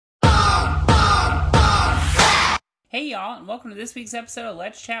Hey y'all, and welcome to this week's episode of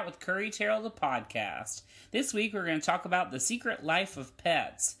Let's Chat with Curry Terrell, the podcast. This week we're going to talk about The Secret Life of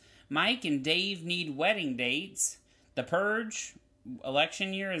Pets. Mike and Dave need wedding dates. The Purge,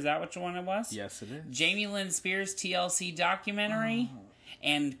 election year, is that what one it was? Yes, it is. Jamie Lynn Spears TLC documentary,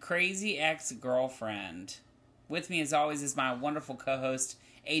 and Crazy Ex-Girlfriend. With me as always is my wonderful co-host,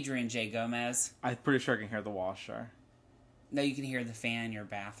 Adrian J. Gomez. I'm pretty sure I can hear the washer. No, you can hear the fan in your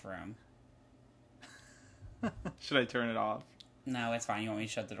bathroom. Should I turn it off? No, it's fine. You want me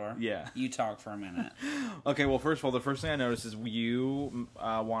to shut the door? Yeah. You talk for a minute. Okay, well, first of all, the first thing I noticed is you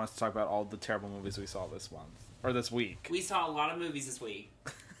want us to talk about all the terrible movies we saw this month. Or this week. We saw a lot of movies this week.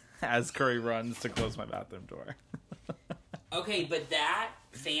 As Curry runs to close my bathroom door. Okay, but that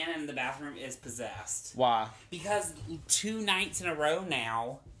fan in the bathroom is possessed. Why? Because 2 nights in a row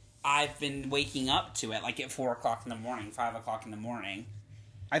now, I've been waking up to it, like at 4 o'clock in the morning, 5 o'clock in the morning.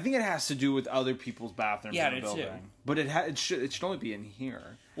 I think it has to do with other people's bathrooms in the building. Too. But it should only be in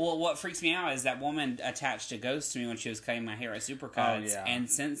here. Well, what freaks me out is that woman attached a ghost to me when she was cutting my hair at Supercuts, yeah. and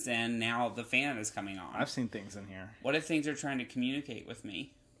since then, now the fan is coming on. I've seen things in here. What if things are trying to communicate with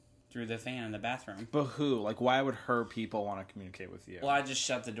me through the fan in the bathroom? But who? Like, why would her people want to communicate with you? Well, I just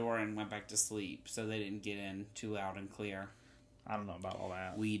shut the door and went back to sleep, so they didn't get in too loud and clear. I don't know about all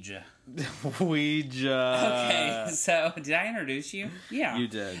that. Ouija. Ouija. Okay, so did I introduce you? Yeah. You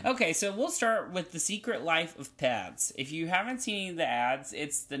did. Okay, so we'll start with The Secret Life of Pets. If you haven't seen any of the ads,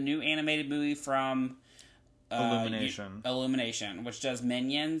 it's the new animated movie from Illumination, which does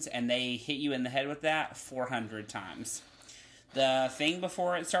Minions, and they hit you in the head with that 400 times. The thing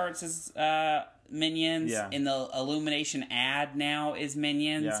before it starts is Minions. Yeah. In the Illumination ad now is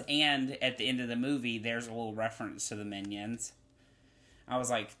Minions. Yeah. And at the end of the movie, there's a little reference to the Minions. I was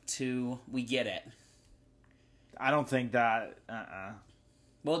like, we get it. I don't think that...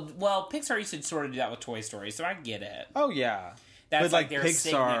 Well, Pixar used to sort of do that with Toy Story, so I get it. Oh, yeah. That's but, like their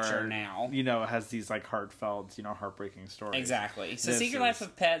Pixar, signature now. You know, has these, like, heartfelt, heartbreaking stories. Exactly. So Secret Life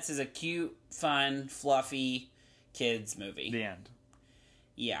of Pets is a cute, fun, fluffy kids movie. The end.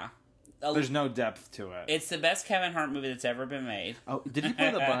 Yeah. There's no depth to it. It's the best Kevin Hart movie that's ever been made. Oh, did he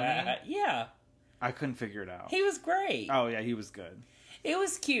play the bunny? Yeah. I couldn't figure it out. He was great. Oh, yeah, he was good. It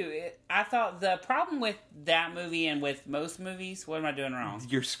was cute. I thought the problem with that movie and with most movies, what am I doing wrong?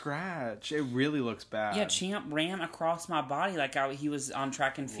 Your scratch. It really looks bad. Yeah, Champ ran across my body like he was on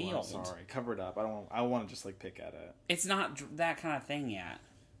track and field. Oh, sorry. Cover it up. I want to just, like, pick at it. It's not that kind of thing yet.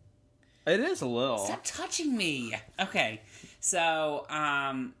 It is a little. Stop touching me. Okay. So,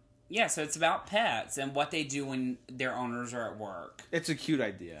 so it's about pets and what they do when their owners are at work. It's a cute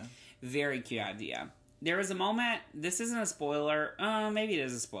idea. Very cute idea. There was a moment, this isn't a spoiler, maybe it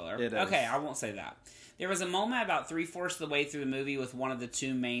is a spoiler. It is. Okay, I won't say that. There was a moment about 3/4 of the way through the movie with one of the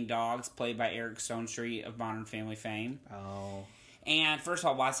 2 main dogs played by Eric Stonestreet of Modern Family fame. Oh. And first of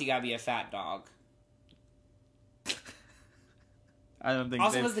all, why's he gotta be a fat dog? I don't think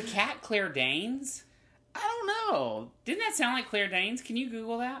Also, was the cat Claire Danes? I don't know. Didn't that sound like Claire Danes? Can you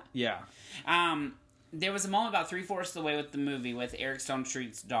Google that? Yeah. There was a moment about 3/4 of the way with the movie with Eric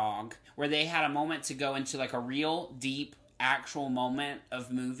Stonestreet's dog where they had a moment to go into like a real deep actual moment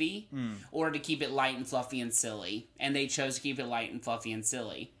of movie or to keep it light and fluffy and silly. And they chose to keep it light and fluffy and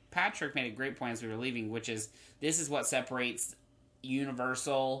silly. Patrick made a great point as we were leaving, which is this is what separates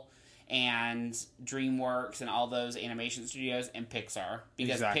Universal and DreamWorks and all those animation studios and Pixar.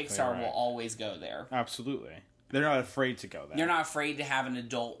 Because Pixar will always go there. Absolutely. They're not afraid to go there. They're not afraid to have an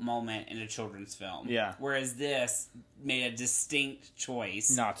adult moment in a children's film. Yeah. Whereas this made a distinct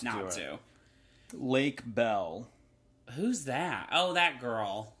choice not to. Lake Bell. Who's that? Oh, that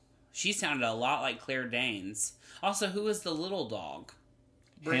girl. She sounded a lot like Claire Danes. Also, who is the little dog?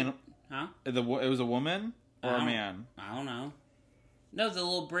 Huh? It was a woman or a man? I don't know. No, the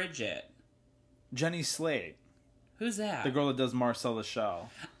little Bridget. Jenny Slate. Who's that? The girl that does Marcel the Shell.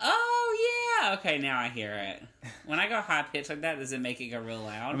 Oh, yeah. Okay, now I hear it. When I go high pitch like that, does it make it go real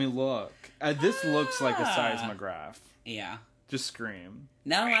loud? I mean, look. This looks like a seismograph. Yeah. Just scream.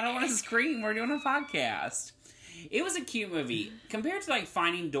 No, I don't want to scream. We're doing a podcast. It was a cute movie. Compared to, like,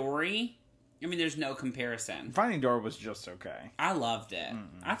 Finding Dory, I mean, there's no comparison. Finding Dory was just okay. I loved it.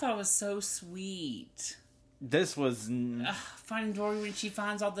 I thought it was so sweet. This was... Finding Dory when she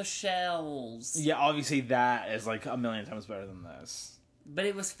finds all the shells. Yeah, obviously that is, like, a million times better than this. But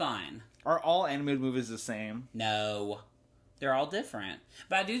it was fun. Are all animated movies the same? No. They're all different.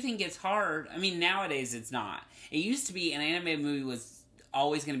 But I do think it's hard. I mean, nowadays it's not. It used to be an animated movie was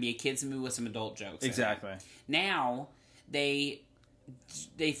always going to be a kid's movie with some adult jokes. Exactly. Now, they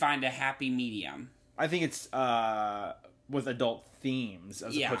find a happy medium. I think it's with adult themes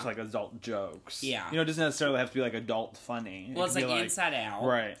as Yeah. opposed to like adult jokes. Yeah. You know, it doesn't necessarily have to be like adult funny. Well, It it's can like be, Inside Out.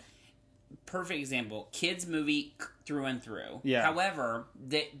 Right. Perfect example. Kids movie through and through. Yeah. However,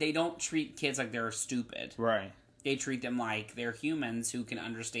 they don't treat kids like they're stupid. Right. They treat them like they're humans who can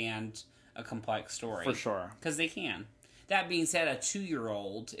understand a complex story. For sure. Because they can. That being said, a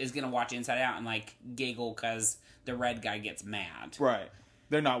 2-year-old is going to watch Inside Out and like giggle because the red guy gets mad. Right.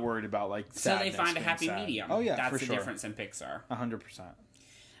 They're not worried about like So they sadness find a being happy sad. medium. Oh yeah, That's for the sure. difference in Pixar. 100%.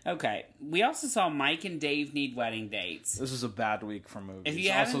 Okay. We also saw Mike and Dave Need Wedding Dates. This was a bad week for movies. If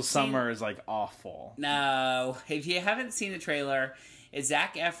you Also, haven't summer is like awful. No. If you haven't seen the trailer, it's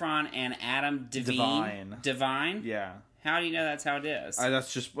Zac Efron and Adam Devine. Devine? Yeah. How do you know that's how it is?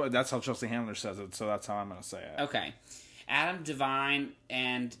 That's how Chelsea Handler says it, so that's how I'm gonna say it. Okay. Adam Devine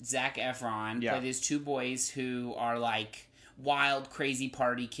and Zac Efron play these two boys who are like wild, crazy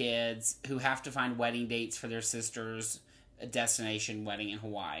party kids who have to find wedding dates for their sister's destination wedding in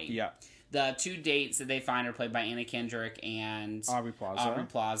Hawaii. Yeah. The two dates that they find are played by Anna Kendrick and Aubrey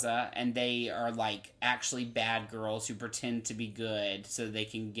Plaza. and they are like actually bad girls who pretend to be good so they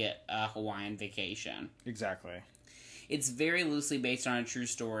can get a Hawaiian vacation. Exactly. It's very loosely based on a true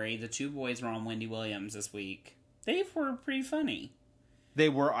story. The two boys were on Wendy Williams this week. They were pretty funny. They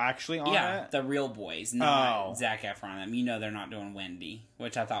were actually on it? The real boys, not Zac Efron. Them. You know they're not doing Wendy,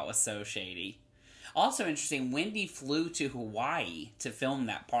 which I thought was so shady. Also interesting, Wendy flew to Hawaii to film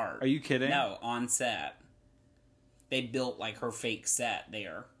that part. Are you kidding? No, on set. They built like her fake set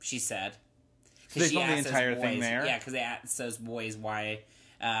there, she said. They filmed the entire thing there? Yeah, because they asked those boys why.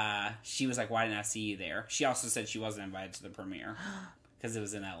 She was like, why didn't I see you there? She also said she wasn't invited to the premiere because it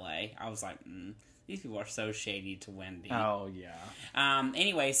was in LA. I was like, these people are so shady to Wendy. Oh, yeah.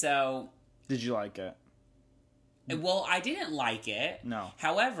 Anyway, so... Did you like it? Well, I didn't like it. No.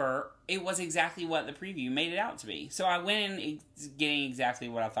 However, it was exactly what the preview made it out to be. So I went in getting exactly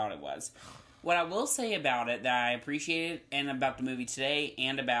what I thought it was. What I will say about it that I appreciated, and about the movie today,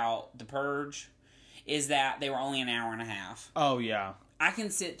 and about The Purge, is that they were only an hour and a half. Oh, yeah. I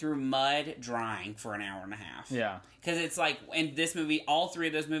can sit through mud drying for an hour and a half. Yeah. Because it's like, in this movie, all three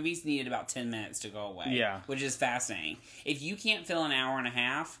of those movies needed about 10 minutes to go away. Yeah. Which is fascinating. If you can't fill an hour and a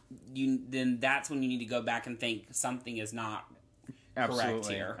half, then that's when you need to go back and think something is not correct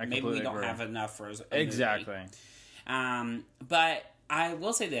here. Maybe we don't have enough for a exactly. movie. But I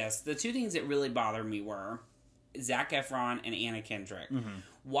will say this. The two things that really bothered me were Zac Efron and Anna Kendrick. Mm-hmm.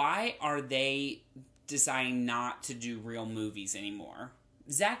 Why are they deciding not to do real movies anymore?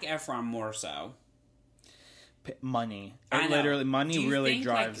 Zac Efron more so. Money. I know. Literally, money really think,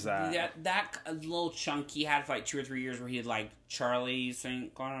 drives like, that. That little chunk he had for like 2 or 3 years where he did like Charlie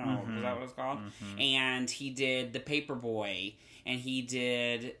St. I don't know, is that what it's called? Mm-hmm. And he did The Paperboy, and he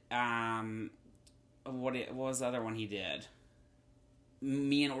did what was the other one he did?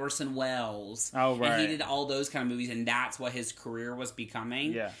 Me and Orson Welles. Oh, right. And he did all those kind of movies, and that's what his career was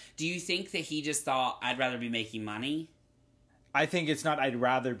becoming. Yeah. Do you think that he just thought, I'd rather be making money? I think it's not I'd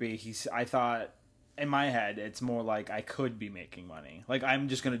rather be. I thought, in my head, it's more like I could be making money. Like, I'm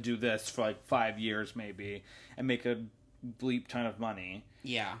just going to do this for like 5 years maybe and make a bleep ton of money.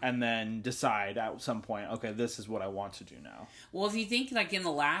 Yeah. And then decide at some point, okay, this is what I want to do now. Well, if you think like in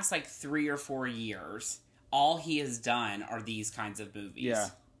the last like 3 or 4 years, all he has done are these kinds of movies. Yeah.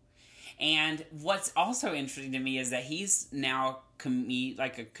 And what's also interesting to me is that he's now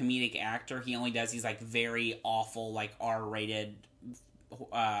like a comedic actor. He only does these like very awful, like R-rated,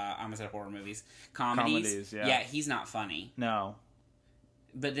 I almost said horror movies, comedies. Yeah. Yeah, he's not funny. No.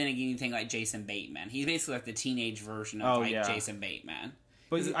 But then again, you think like Jason Bateman. He's basically like the teenage version of Jason Bateman.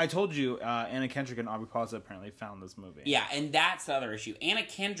 But I told you, Anna Kendrick and Aubrey Plaza apparently found this movie. Yeah, and that's the other issue. Anna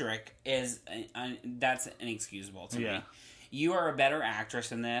Kendrick is that's inexcusable to me. You are a better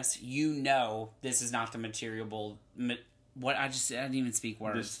actress in this. You know this is not the material. What I didn't even speak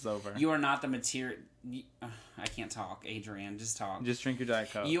words. This is over. You are not the material. I can't talk, Adrian. Just talk. Just drink your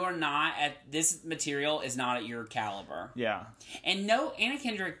Diet Coke. You are not at this material is not at your caliber. Yeah. And no, Anna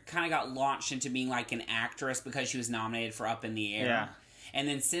Kendrick kind of got launched into being like an actress because she was nominated for Up in the Air. Yeah. And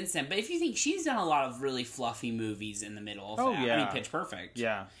then since then, but if you think she's done a lot of really fluffy movies in the middle of that. Yeah. I mean, Pitch Perfect.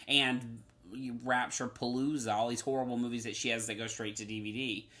 Yeah. And Rapture Palooza, all these horrible movies that she has that go straight to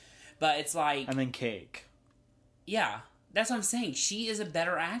DVD. But it's like... And then Cake. Yeah. That's what I'm saying. She is a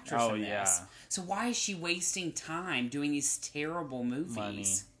better actress in this. Yeah. So why is she wasting time doing these terrible movies? Money.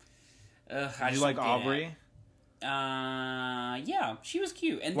 Did you like Aubrey? Yeah. She was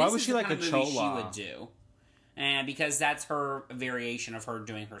cute. And why this was is she the like kind a of movie chola? she would do. And because that's her variation of her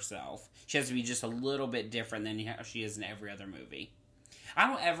doing herself. She has to be just a little bit different than how she is in every other movie. I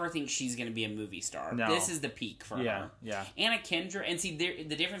don't ever think she's going to be a movie star. No. This is the peak for her. Yeah. Anna Kendrick, and see,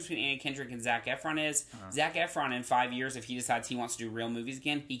 the difference between Anna Kendrick and Zac Efron is Zac Efron in 5 years, if he decides he wants to do real movies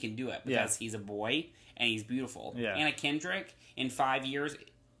again, he can do it because he's a boy and he's beautiful. Yeah. Anna Kendrick, in 5 years,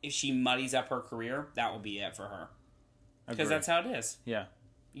 if she muddies up her career, that will be it for her. Because that's how it is. Yeah.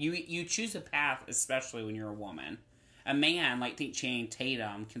 You choose a path, especially when you're a woman. A man, like think Channing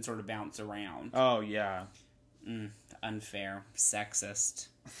Tatum, can sort of bounce around. Oh, yeah. Unfair. Sexist.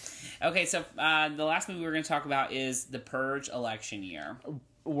 Okay, so the last movie we're going to talk about is The Purge election year.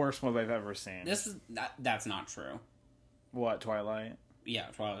 Worst movie I've ever seen. That's not true. What, Twilight? Yeah,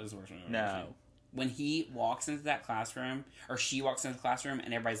 Twilight is the worst movie I've No. ever seen. When he walks into that classroom, or she walks into the classroom,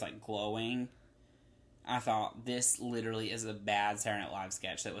 and everybody's like glowing, I thought this literally is a bad Saturday Night Live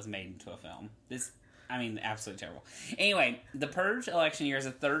sketch that was made into a film. Absolutely terrible. Anyway, The Purge election year is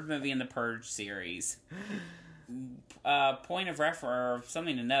the third movie in the Purge series. Point of reference,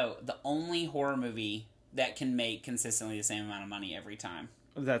 something to note, the only horror movie that can make consistently the same amount of money every time.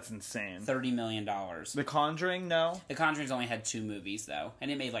 That's insane. $30 million. The Conjuring, no? The Conjuring's only had 2 movies, though, and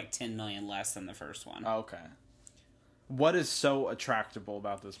it made like $10 million less than the first one. Okay. What is so attractable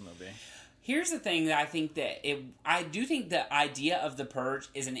about this movie? Here's the thing that I do think the idea of The Purge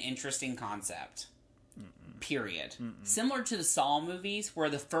is an interesting concept. Period. Similar to the Saw movies, where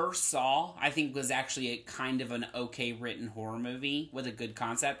the first Saw, I think, was actually a kind of an okay written horror movie with a good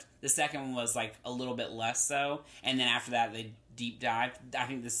concept. The second one was like a little bit less so, and then after that they deep dive. I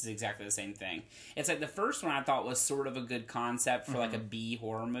think this is exactly the same thing. It's like the first one I thought was sort of a good concept for like a B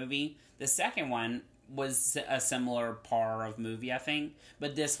horror movie. The second one was a similar par of movie, I think,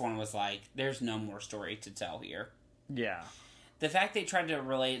 but this one was like, there's no more story to tell here. Yeah. The fact they tried to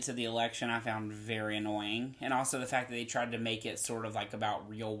relate it to the election I found very annoying. And also the fact that they tried to make it sort of like about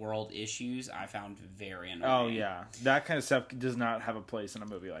real world issues I found very annoying. Oh, yeah. That kind of stuff does not have a place in a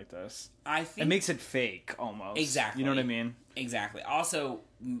movie like this. I think it makes it fake, almost. Exactly. You know what I mean? Exactly. Also,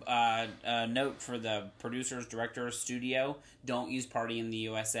 a note for the producers, directors, studio, don't use Party in the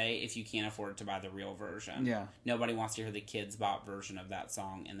USA if you can't afford to buy the real version. Yeah. Nobody wants to hear the Kids Bop version of that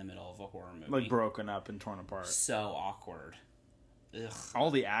song in the middle of a horror movie. Like broken up and torn apart. So awkward. Ugh.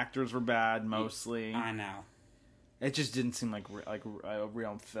 All the actors were bad, mostly. I know. It just didn't seem like a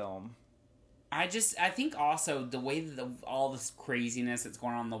real film. I think also the way that all this craziness that's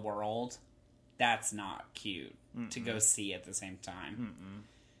going on in the world, that's not cute to go see at the same time.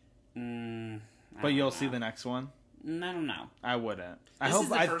 But you'll see the next one? I don't know. I wouldn't. This is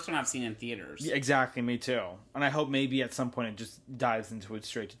the first one I've seen in theaters. Yeah, exactly, me too. And I hope maybe at some point it just dives into a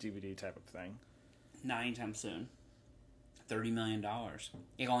straight to DVD type of thing. Not anytime soon. $30 million.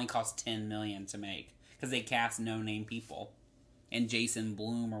 It only cost $10 million to make because they cast no-name people, and Jason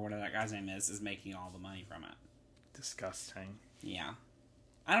Blum or whatever that guy's name is making all the money from it. Disgusting. Yeah,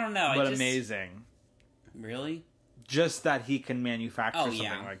 I don't know, but amazing. Really? Just that he can manufacture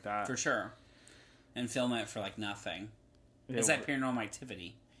something like that for sure, and film it for like nothing. It's like Paranormal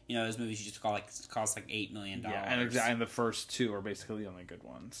Activity. You know, those movies you just cost like $8 million. Yeah, and the first 2 are basically the only good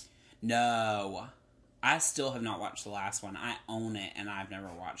ones. No. I still have not watched the last one. I own it, and I've never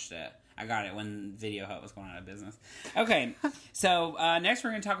watched it. I got it when Video Hut was going out of business. Okay, so next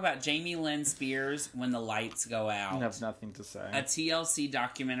we're going to talk about Jamie Lynn Spears, When the Lights Go Out. I have nothing to say. A TLC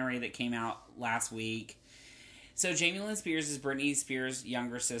documentary that came out last week. So Jamie Lynn Spears is Britney Spears'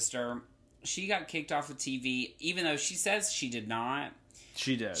 younger sister. She got kicked off of TV, even though she says she did not.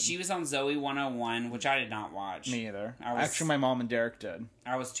 She did. She was on Zoe 101, which I did not watch. Me either. Actually, my mom and Derek did.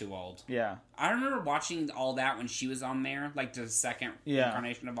 I was too old. Yeah. I remember watching all that when she was on there, like the second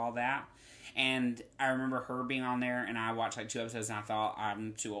incarnation of all that. And I remember her being on there, and I watched like 2 episodes, and I thought,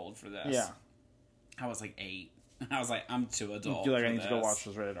 I'm too old for this. Yeah. I was like 8. I was like, I'm too adult. You're like, I need to go watch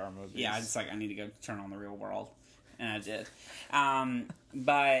those rated R movies. Yeah, I need to go turn on The Real World. And I did.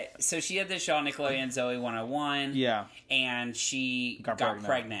 But, so she had this show on Nickelodeon, Zoe 101. Yeah. And she got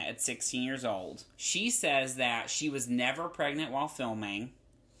pregnant at 16 years old. She says that she was never pregnant while filming,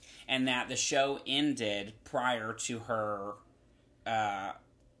 and that the show ended prior to her,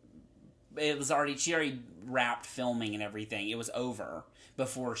 she already wrapped filming and everything. It was over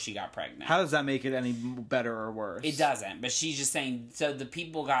before she got pregnant. How does that make it any better or worse? It doesn't, but she's just saying, so the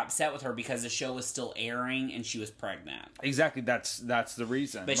people got upset with her because the show was still airing and she was pregnant. Exactly, that's the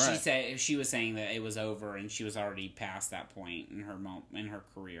reason. But she was saying that it was over and she was already past that point in her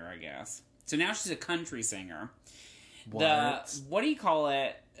career, I guess. So now she's a country singer. What do you call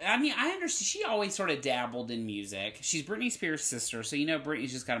it? I mean, I understand. She always sort of dabbled in music. She's Britney Spears' sister, so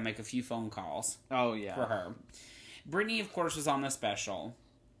Britney's just got to make a few phone calls. Oh, yeah. For her. Britney, of course, was on the special.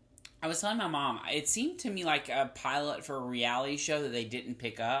 I was telling my mom, it seemed to me like a pilot for a reality show that they didn't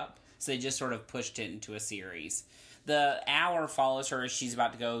pick up, so they just sort of pushed it into a series. The hour follows her as she's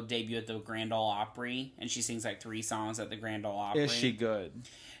about to go debut at the Grand Ole Opry, and she sings like 3 songs at the Grand Ole Opry. Is she good?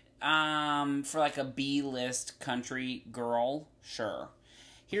 For like a B-list country girl, sure.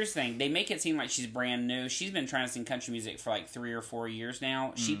 Here's the thing, they make it seem like she's brand new. She's been trying to sing country music for like 3 or 4 years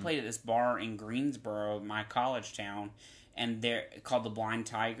now. She played at this bar in Greensboro, my college town, and they're called the Blind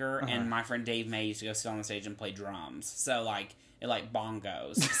Tiger, and my friend Dave May used to go sit on the stage and play drums. So like it like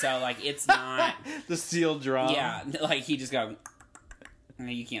bongos. So like it's not the steel drum. Yeah, like he just go.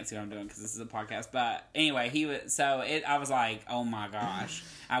 You can't see what I'm doing because this is a podcast, but anyway, he was I was like, oh my gosh,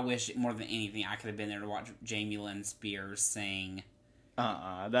 I wish more than anything I could have been there to watch Jamie Lynn Spears sing.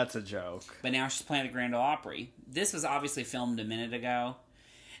 That's a joke. But now she's playing at the Grand Ole Opry. This was obviously filmed a minute ago.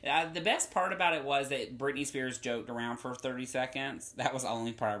 The best part about it was that Britney Spears joked around for 30 seconds. That was the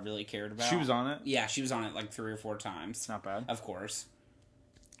only part I really cared about. She was on it? Yeah, she was on it like 3 or 4 times. Not bad. Of course.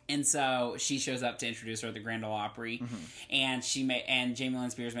 And so she shows up to introduce her at the Grand Ole Opry, and Jamie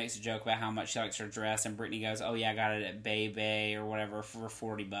Lynn Spears makes a joke about how much she likes her dress, and Britney goes, "Oh yeah, I got it at Bay Bay or whatever for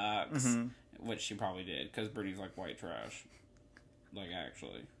 $40," which she probably did because Britney's like white trash. Like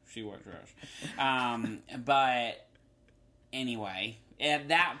actually, she white trash. But anyway,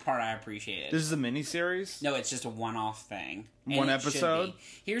 that part I appreciated. This is a mini-series? No, it's just a one-off thing. One episode?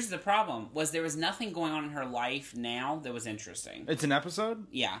 Here's the problem, was there was nothing going on in her life now that was interesting. It's an episode?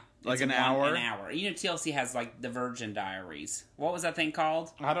 Yeah. Like an hour? An hour. You know, TLC has, like, the Virgin Diaries. What was that thing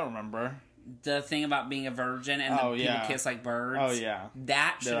called? I don't remember. The thing about being a virgin and the people kiss like birds. Oh, yeah.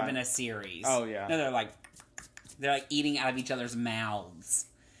 That should have been a series. Oh, yeah. No, they're like eating out of each other's mouths.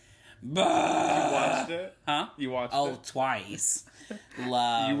 You watched it? Huh? You watched it? Oh, twice.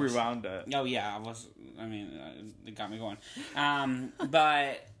 Love. You rewound it. Oh, yeah. It got me going.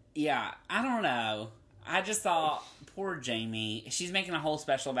 But, yeah, I don't know. I just thought, poor Jamie. She's making a whole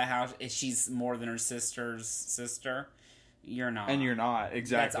special about how she's more than her sister's sister. You're not. And you're not.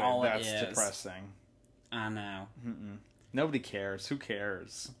 Exactly. That's all That's it is. depressing. I know. Nobody cares. Who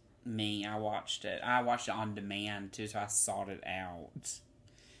cares? Me, I watched it. I watched it on demand, too, so I sought it out.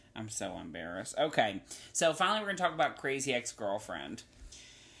 I'm so embarrassed. Okay, so finally we're going to talk about Crazy Ex-Girlfriend.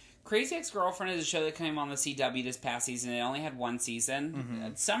 Crazy Ex-Girlfriend is a show that came on the CW this past season. It only had 1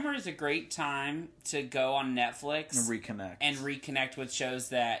 season. Summer is a great time to go on Netflix and reconnect with shows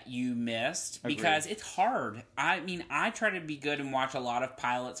that you missed. Agreed. Because it's hard. I mean, I try to be good and watch a lot of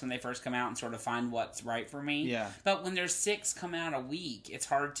pilots when they first come out and sort of find what's right for me. Yeah. But when there's 6 come out a week, it's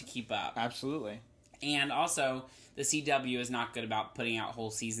hard to keep up. Absolutely. And also, the CW is not good about putting out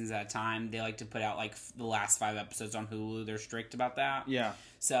whole seasons at a time. They like to put out, like, the last 5 episodes on Hulu. They're strict about that. Yeah.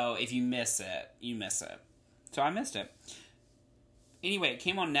 So, if you miss it, you miss it. So, I missed it. Anyway, it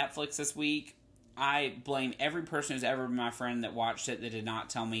came on Netflix this week. I blame every person who's ever been my friend that watched it that did not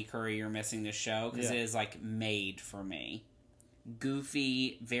tell me, Curry, you're missing this show. Because it is, like, made for me.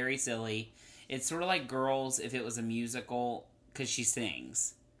 Goofy, very silly. It's sort of like Girls if it was a musical, because she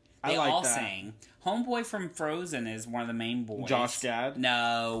sings. They all sing. Homeboy from Frozen is one of the main boys. Josh Gad?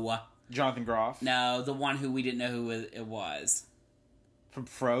 No. Jonathan Groff? No, the one who we didn't know who it was. From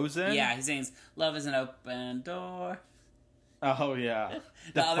Frozen? Yeah, he sings "Love is an Open Door." Oh, yeah.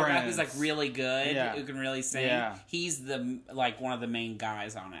 The other guy who's, like, really good, who can really sing, yeah. He's one of the main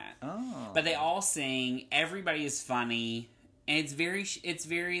guys on it. Oh. But they all sing. Everybody is funny. And it's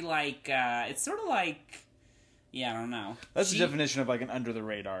very like, it's sort of like... Yeah, I don't know. That's the definition of like an under the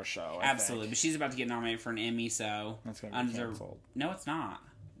radar show. Absolutely, but she's about to get nominated for an Emmy, so that's gonna be canceled. No, it's not.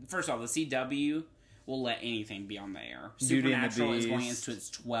 First of all, the CW will let anything be on the air. Beauty Supernatural and the is Beast. going into its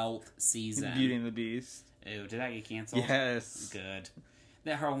 12th season. Beauty and the Beast. Ew, did that get canceled? Yes. Good.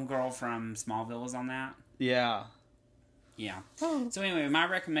 That homegirl from Smallville was on that? Yeah. Yeah. So anyway, my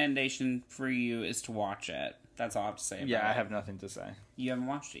recommendation for you is to watch it. That's all I have to say about it. Yeah, I have nothing to say. You haven't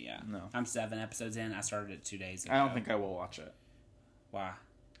watched it yet? No. I'm 7 episodes in. I started it 2 days ago. I don't think I will watch it. Why?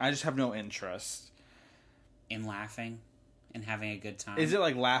 I just have no interest. In laughing and having a good time. Is it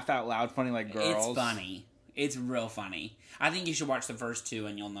like laugh out loud funny like Girls? It's funny. It's real funny. I think you should watch the first 2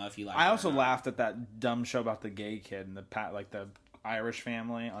 and you'll know if you like it. I also laughed at that dumb show about the gay kid and the Irish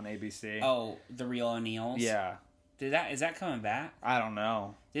family on ABC. Oh, The Real O'Neills? Yeah. Is that coming back? I don't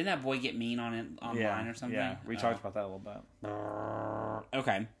know. Didn't that boy get mean on it online or something? Yeah, we talked about that a little bit.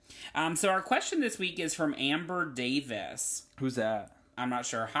 Okay. So our question this week is from Amber Davis. Who's that? I'm not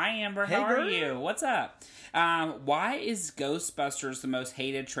sure. Hi, Amber. Hey, how are girl. you? What's up? Why is Ghostbusters the most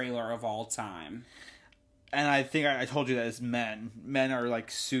hated trailer of all time? And I think I told you that as men are like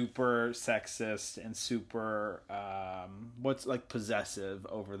super sexist and super possessive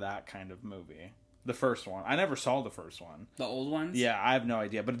over that kind of movie. The first one, I never saw the first one. The old ones? Yeah, I have no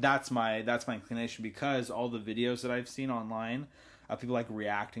idea, but that's my inclination, because all the videos that I've seen online of people like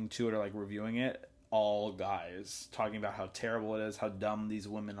reacting to it or like reviewing it, all guys talking about how terrible it is, how dumb these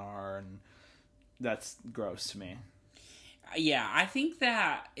women are, and that's gross to me. Yeah, I think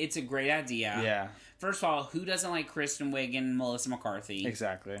that it's a great idea. Yeah. First of all, who doesn't like Kristen Wiig and Melissa McCarthy?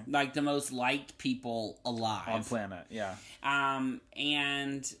 Exactly. Like the most liked people alive. On planet, yeah. And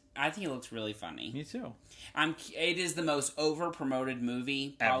I think it looks really funny. Me too. It is the most over-promoted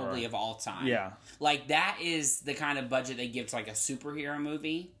movie probably of all time. Yeah. Like, that is the kind of budget they give to like a superhero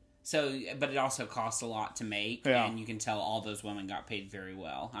movie. So, but it also costs a lot to make. Yeah. And you can tell all those women got paid very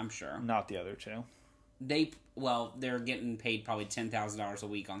well, I'm sure. Not the other two. They're getting paid probably $10,000 a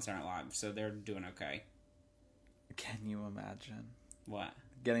week on Saturday Night Live, so they're doing okay. Can you imagine? What?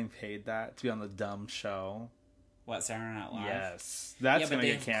 Getting paid that to be on the dumb show? What, Saturday Night Live? Yes. That's going to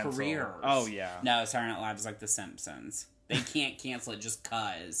get canceled. Careers. Oh, yeah. No, Saturday Night Live is like The Simpsons. They can't cancel it just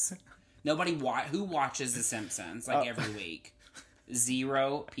cuz. Who watches The Simpsons like every week?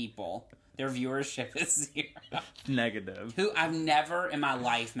 0 people. Their viewership is 0. Negative. I've never in my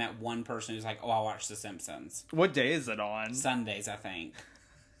life met one person who's like, oh, I watch The Simpsons. What day is it on? Sundays, I think.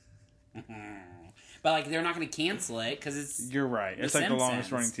 But like, they're not going to cancel it because it's. You're right. It's like Simpsons. the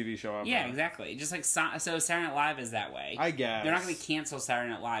longest running TV show ever. Yeah, exactly. Just like so Saturday Night Live is that way. I guess they're not going to cancel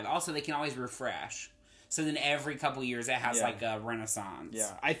Saturday Night Live. Also, they can always refresh. So then every couple years it has like a renaissance.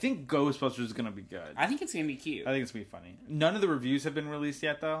 Yeah, I think Ghostbusters is going to be good. I think it's going to be cute. I think it's going to be funny. None of the reviews have been released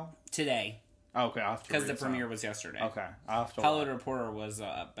yet, though. Today. Oh, okay, I'll have to because the premiere was yesterday. Okay, I'll have to. Hollywood Reporter was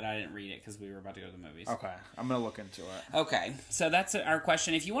up, but I didn't read it because we were about to go to the movies. Okay, I'm gonna look into it. Okay, so that's our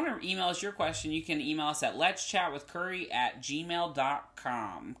question. If you want to email us your question, you can email us at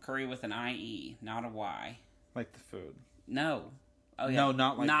letschatwithcurry@gmail.com. Curry with an IE, not a Y. Like the food. No. Oh, yeah. No,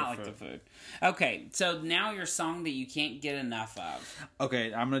 not like the food. Okay, so now your song that you can't get enough of.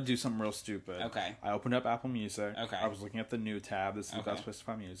 Okay, I'm going to do something real stupid. Okay. I opened up Apple Music. Okay. I was looking at the new tab. This is the best place to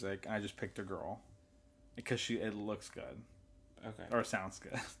find music. And I just picked a girl. Because it looks good. Okay. Or sounds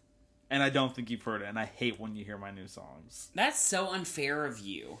good. And I don't think you've heard it. And I hate when you hear my new songs. That's so unfair of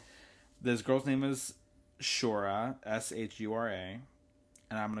you. This girl's name is Shura. Shura.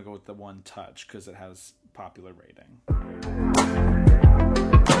 And I'm going to go with the one Touch. Because it has popular rating.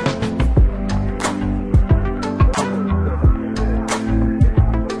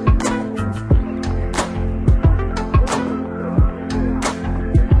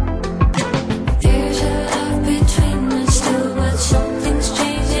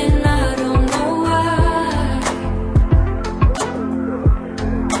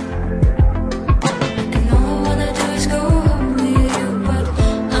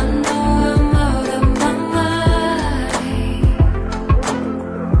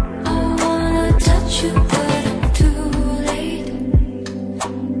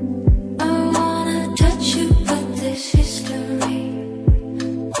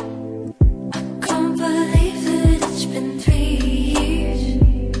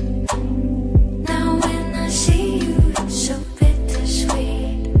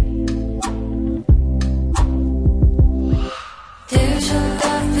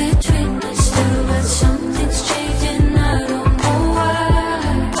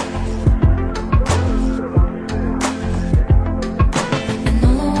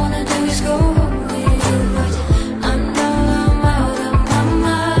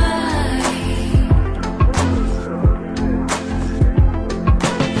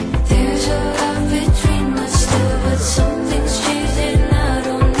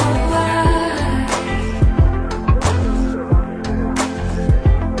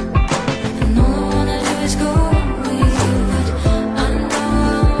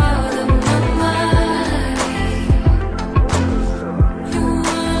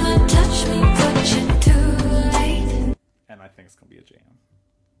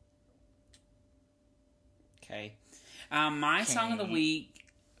 My song of the week.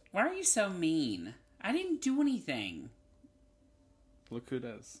 Why are you so mean? I didn't do anything. Look who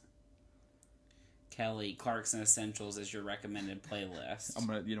does. Kelly Clarkson Essentials is your recommended playlist.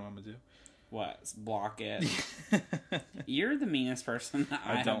 You know what I'm gonna do? What? Block it. You're the meanest person that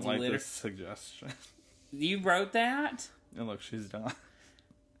I don't like this suggestion. You wrote that? And look, she's done.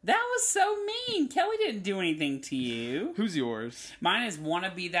 That was so mean. Kelly didn't do anything to you. Who's yours? Mine is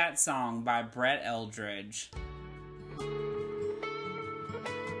Wanna Be That Song by Brett Eldridge.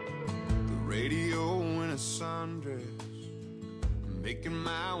 The radio in a sundress, making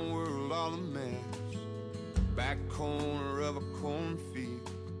my world all a mess. back corner of a cornfield,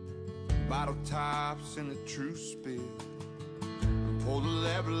 bottle tops in the true spill. Pull the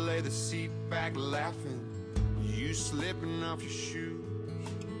lever, lay the seat back laughing, you slipping off your shoes,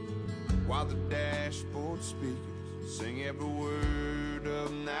 while the dashboard speakers sing every word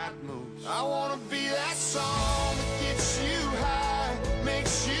of Night Moves. I wanna be that song that gets you high,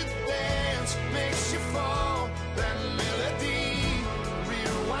 makes you dance, makes you fall. That melody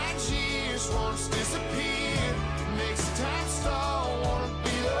rewinds years, once disappeared, makes time stall. Wanna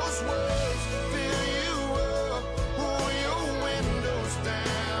be those words, fill you up, roll your windows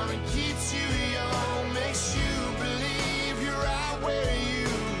down, and keeps you young, makes you believe you're right where you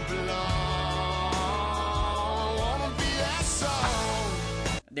belong. Wanna be that song.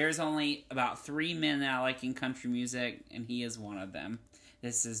 There's only about 3 men that I like in country music, and he is one of them.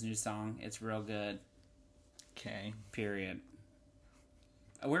 This is his new song. It's real good. Okay. Period.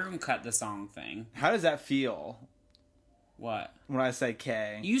 We're gonna cut the song thing. How does that feel What? when I say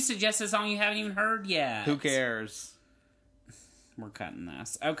K? You suggest a song you haven't even heard yet. Who cares? We're cutting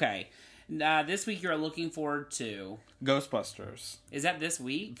this. Okay. This week you're looking forward to... Ghostbusters. Is that this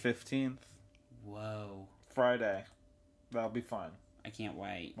week? 15th. Whoa. Friday. That'll be fun. I can't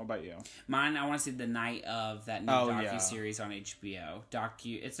wait. What about you? Mine, I want to see the night of that new docu-series on HBO.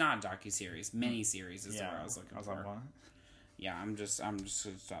 It's not a docu-series. Mini-series is what I was looking for. Like, what? Yeah, I'm just going to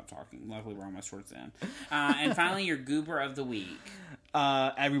stop talking. Luckily, we're almost towards the end. And finally, your goober of the week.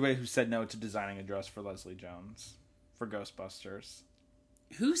 Everybody who said no to designing a dress for Leslie Jones for Ghostbusters.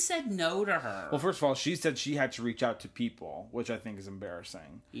 Who said no to her? Well, first of all, she said she had to reach out to people, which I think is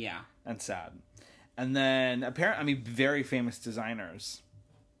embarrassing. Yeah. And sad. And then, apparently, very famous designers.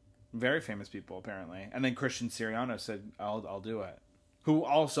 Very famous people, apparently. And then Christian Siriano said, I'll do it. Who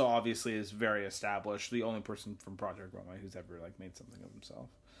also, obviously, is very established. The only person from Project Runway who's ever, made something of himself.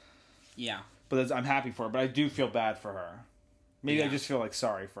 Yeah. But I'm happy for her, but I do feel bad for her. Maybe I just feel,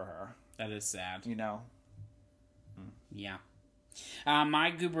 sorry for her. That is sad. You know? Yeah.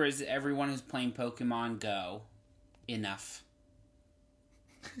 My goober is everyone who's playing Pokemon Go. Enough.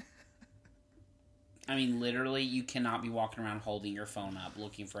 I mean, literally, you cannot be walking around holding your phone up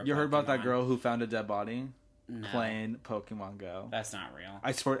looking for a Pokemon. You heard about that girl who found a dead body? No. Playing Pokemon Go. That's not real.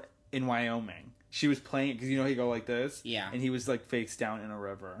 I swear, in Wyoming. She was playing, because you go like this? Yeah. And he was, face down in a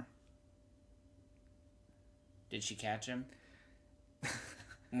river. Did she catch him?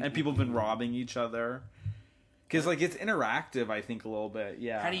 And people have been robbing each other. Because, it's interactive, I think, a little bit.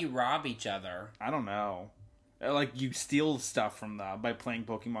 Yeah. How do you rob each other? I don't know. You steal stuff from them by playing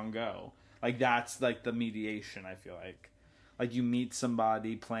Pokemon Go. That's, the mediation, I feel like. You meet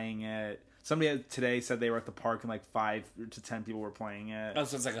somebody playing it. Somebody today said they were at the park and, 5 to 10 people were playing it. Oh,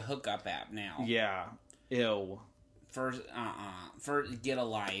 so it's like a hookup app now. Yeah. Ew. For get a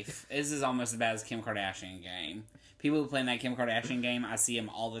life. This is almost as bad as Kim Kardashian game. People who play in that Kim Kardashian game, I see them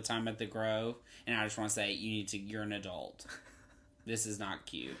all the time at the Grove, and I just want to say, you're an adult. This is not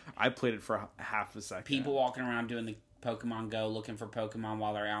cute. I played it for half a second. People walking around doing the Pokemon Go, looking for Pokemon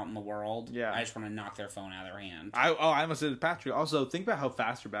while they're out in the world. Yeah. I just want to knock their phone out of their hand. I almost said Patrick. Also, think about how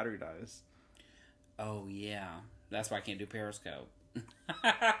fast your battery dies. Oh, yeah. That's why I can't do Periscope.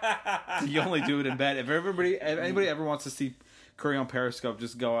 You only do it in bed. If anybody ever wants to see Curry on Periscope,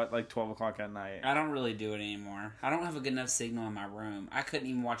 just go at 12 o'clock at night. I don't really do it anymore. I don't have a good enough signal in my room. I couldn't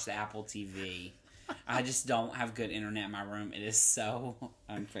even watch the Apple TV. I just don't have good internet in my room. It is so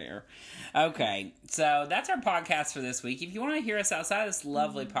unfair. Okay, so that's our podcast for this week. If you want to hear us outside of this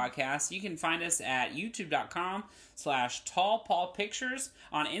lovely podcast, you can find us at youtube.com/tallpaulpictures,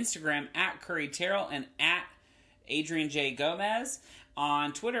 on Instagram at Curry Terrell and at Adrian J. Gomez,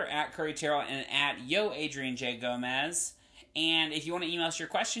 on Twitter at Curry Terrell and at Yo Adrian J. Gomez. And if you want to email us your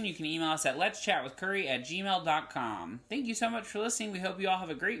question, you can email us at letschatwithcurry@gmail.com. Thank you so much for listening. We hope you all have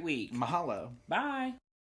a great week. Mahalo. Bye.